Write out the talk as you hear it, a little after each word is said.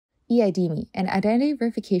eID-Me, an identity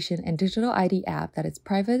verification and digital ID app that is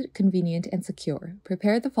private, convenient, and secure.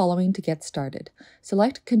 Prepare the following to get started.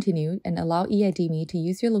 Select Continue and allow eID-Me to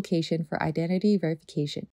use your location for identity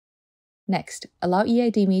verification. Next, allow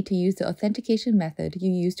eID-Me to use the authentication method you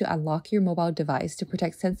use to unlock your mobile device to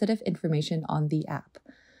protect sensitive information on the app.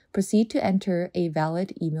 Proceed to enter a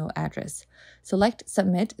valid email address. Select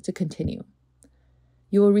Submit to continue.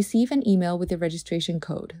 You will receive an email with your registration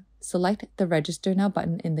code. Select the Register Now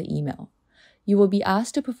button in the email. You will be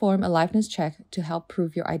asked to perform a liveness check to help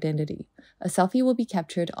prove your identity. A selfie will be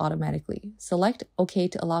captured automatically. Select OK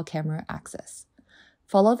to allow camera access.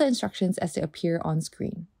 Follow the instructions as they appear on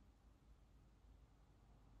screen.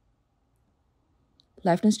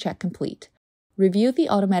 Liveness check complete. Review the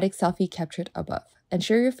automatic selfie captured above.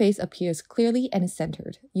 Ensure your face appears clearly and is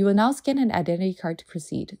centered. You will now scan an identity card to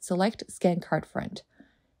proceed. Select Scan Card Front.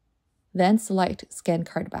 Then select Scan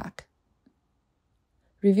Card Back.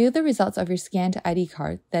 Review the results of your scanned ID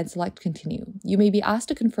card, then select Continue. You may be asked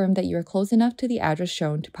to confirm that you are close enough to the address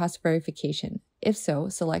shown to pass verification. If so,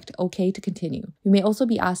 select OK to continue. You may also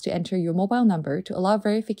be asked to enter your mobile number to allow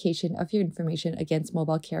verification of your information against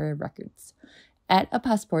mobile carrier records. Add a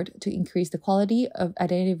passport to increase the quality of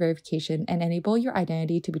identity verification and enable your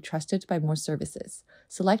identity to be trusted by more services.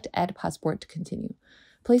 Select Add Passport to continue.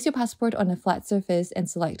 Place your passport on a flat surface and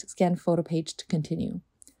select Scan Photo Page to continue.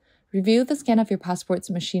 Review the scan of your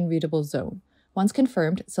passport's machine-readable zone. Once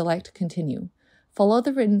confirmed, select Continue. Follow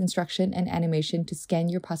the written instruction and animation to scan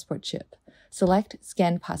your passport chip. Select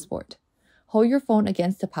Scan Passport. Hold your phone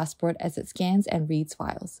against the passport as it scans and reads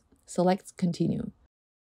files. Select Continue.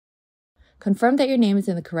 Confirm that your name is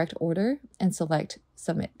in the correct order and select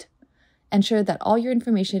Submit. Ensure that all your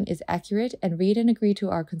information is accurate and read and agree to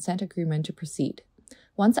our consent agreement to proceed.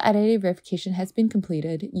 Once identity verification has been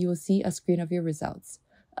completed, you will see a screen of your results.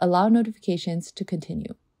 Allow notifications to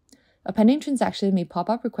continue. A pending transaction may pop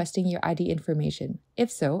up requesting your ID information.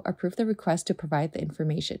 If so, approve the request to provide the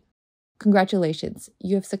information. Congratulations,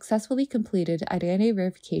 you have successfully completed identity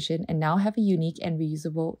verification and now have a unique and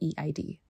reusable eID.